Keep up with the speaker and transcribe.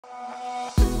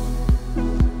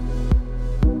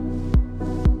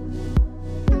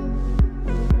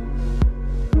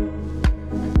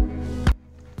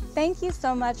Thank you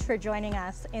so much for joining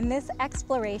us in this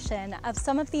exploration of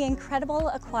some of the incredible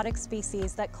aquatic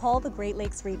species that call the Great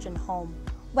Lakes region home.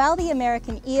 While the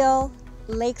American eel,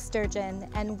 lake sturgeon,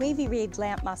 and wavy-reed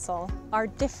lamp mussel are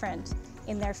different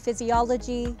in their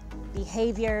physiology,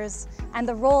 behaviors, and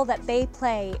the role that they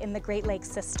play in the Great Lakes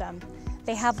system,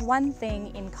 they have one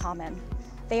thing in common.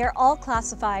 They are all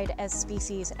classified as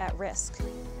species at risk,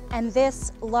 and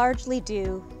this largely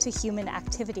due to human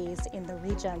activities in the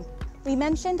region. We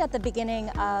mentioned at the beginning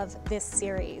of this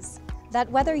series that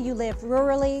whether you live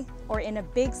rurally or in a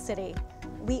big city,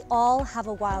 we all have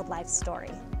a wildlife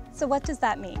story. So what does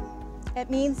that mean?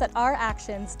 It means that our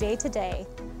actions day to day,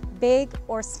 big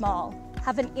or small,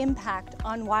 have an impact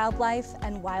on wildlife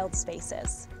and wild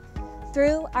spaces.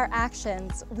 Through our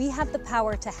actions, we have the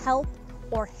power to help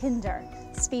or hinder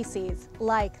species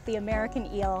like the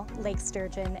American eel, lake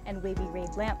sturgeon, and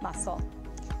wavy-reed lamp mussel.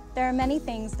 There are many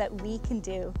things that we can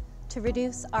do to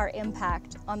reduce our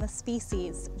impact on the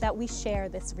species that we share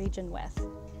this region with.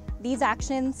 These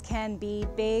actions can be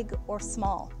big or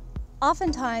small.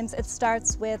 Oftentimes, it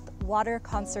starts with water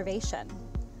conservation,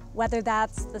 whether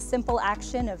that's the simple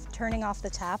action of turning off the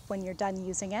tap when you're done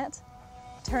using it,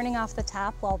 turning off the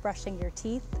tap while brushing your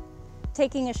teeth,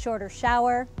 taking a shorter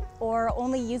shower, or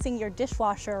only using your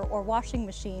dishwasher or washing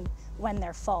machine when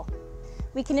they're full.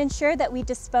 We can ensure that we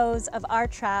dispose of our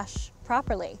trash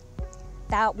properly,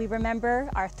 that we remember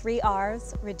our 3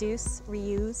 R's: reduce,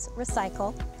 reuse,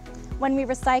 recycle. When we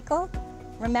recycle,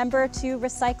 remember to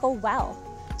recycle well,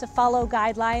 to follow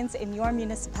guidelines in your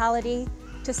municipality,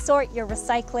 to sort your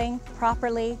recycling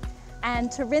properly,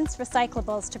 and to rinse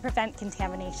recyclables to prevent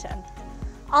contamination.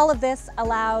 All of this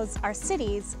allows our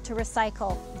cities to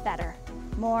recycle better,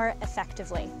 more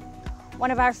effectively.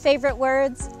 One of our favorite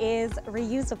words is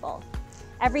reusable.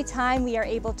 Every time we are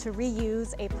able to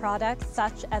reuse a product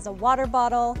such as a water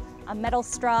bottle, a metal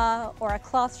straw, or a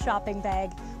cloth shopping bag,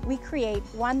 we create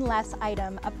one less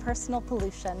item of personal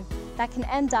pollution that can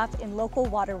end up in local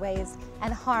waterways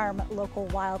and harm local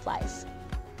wildlife.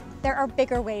 There are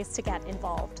bigger ways to get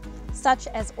involved, such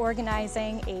as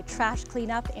organizing a trash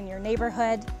cleanup in your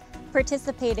neighborhood,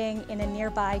 participating in a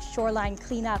nearby shoreline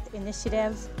cleanup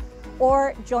initiative,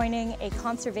 or joining a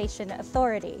conservation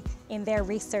authority in their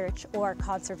research or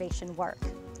conservation work.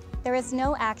 There is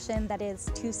no action that is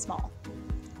too small.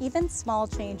 Even small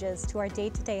changes to our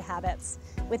day-to-day habits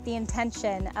with the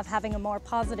intention of having a more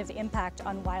positive impact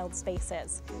on wild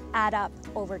spaces add up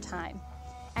over time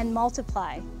and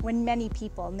multiply when many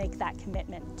people make that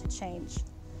commitment to change.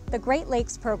 The Great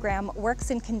Lakes program works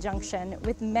in conjunction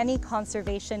with many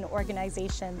conservation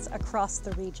organizations across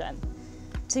the region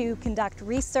to conduct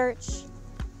research,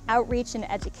 outreach and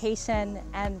education,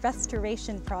 and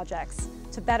restoration projects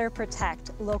to better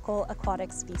protect local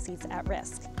aquatic species at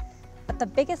risk. But the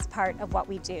biggest part of what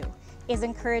we do is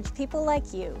encourage people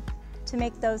like you to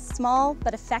make those small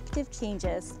but effective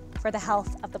changes for the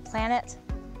health of the planet,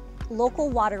 local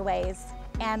waterways,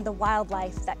 and the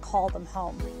wildlife that call them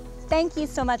home. Thank you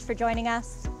so much for joining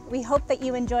us. We hope that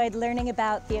you enjoyed learning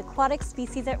about the aquatic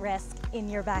species at risk in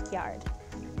your backyard.